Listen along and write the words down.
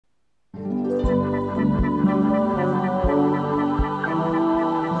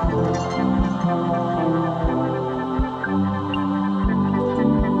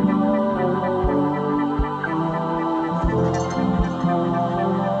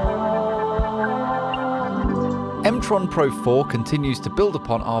M-Tron Pro IV continues to build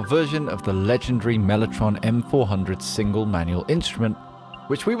upon our version of the legendary Mellotron M400 single manual instrument,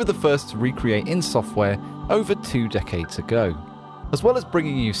 which we were the first to recreate in software over 2 decades ago. As well as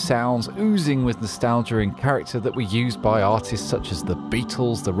bringing you sounds oozing with nostalgia and character that were used by artists such as the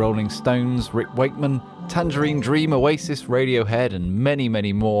Beatles, the Rolling Stones, Rick Wakeman, Tangerine Dream, Oasis, Radiohead, and many,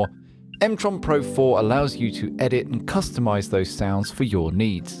 many more, M-Tron Pro IV allows you to edit and customize those sounds for your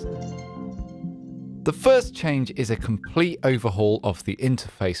needs. The first change is a complete overhaul of the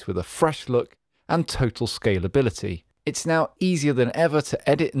interface with a fresh look and total scalability. It's now easier than ever to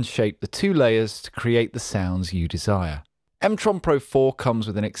edit and shape the 2 layers to create the sounds you desire. M-Tron Pro IV comes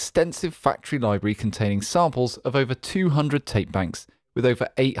with an extensive factory library containing samples of over 200 tape banks with over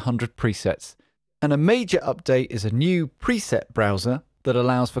 800 presets. And a major update is a new preset browser that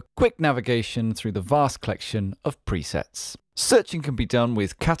allows for quick navigation through the vast collection of presets. Searching can be done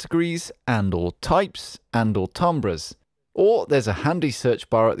with categories and/or types and/or timbres, or there's a handy search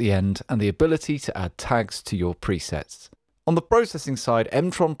bar at the end and the ability to add tags to your presets. On the processing side,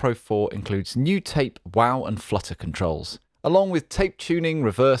 M-Tron Pro IV includes new tape, wow and flutter controls. Along with tape tuning,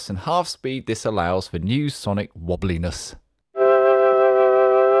 reverse and half speed, this allows for new sonic wobbliness.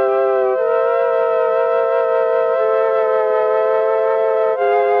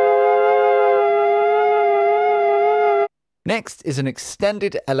 Next is an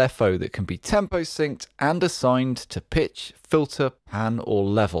extended LFO that can be tempo synced and assigned to pitch, filter, pan or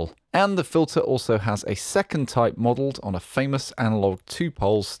level. And the filter also has a second type modelled on a famous analog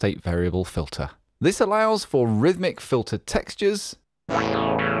 2-pole state variable filter. This allows for rhythmic filtered textures,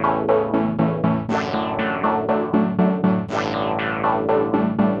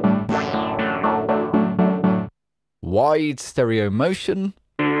 wide stereo motion,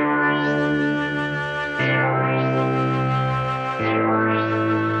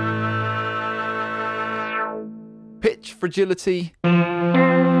 pitch fragility,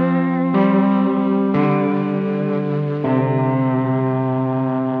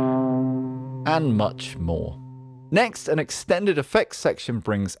 and much more. Next, an extended effects section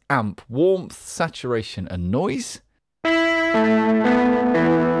brings amp warmth, saturation and noise,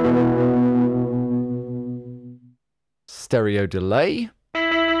 stereo delay,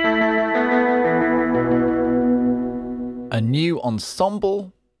 a new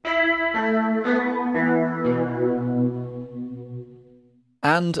ensemble,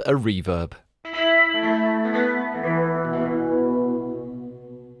 and a reverb,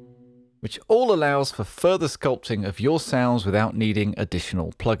 which all allows for further sculpting of your sounds without needing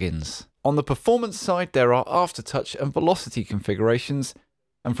additional plugins. On the performance side, there are aftertouch and velocity configurations,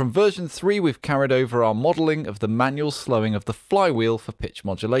 and from version 3 we've carried over our modelling of the manual slowing of the flywheel for pitch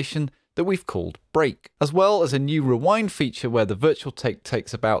modulation that we've called break, as well as a new rewind feature where the virtual take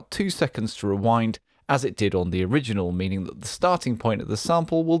takes about 2 seconds to rewind as it did on the original, meaning that the starting point of the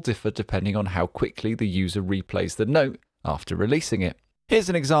sample will differ depending on how quickly the user replays the note after releasing it. Here's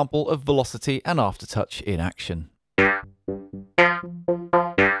an example of velocity and aftertouch in action.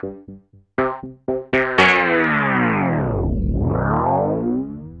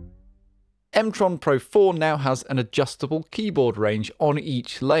 M-Tron Pro IV now has an adjustable keyboard range on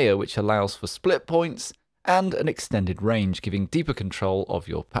each layer, which allows for split points and an extended range, giving deeper control of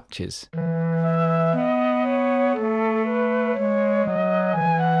your patches.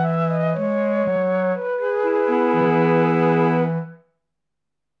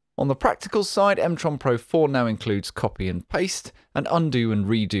 On the practical side, M-Tron Pro IV now includes copy and paste and undo and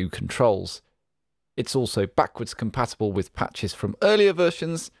redo controls. It's also backwards compatible with patches from earlier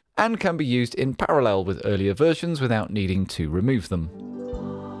versions and can be used in parallel with earlier versions without needing to remove them.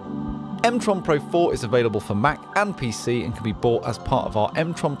 M-Tron Pro IV is available for Mac and PC and can be bought as part of our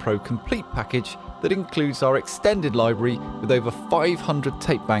M-Tron Pro Complete package that includes our extended library with over 500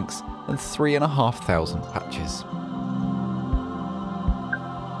 tape banks and 3,500 patches.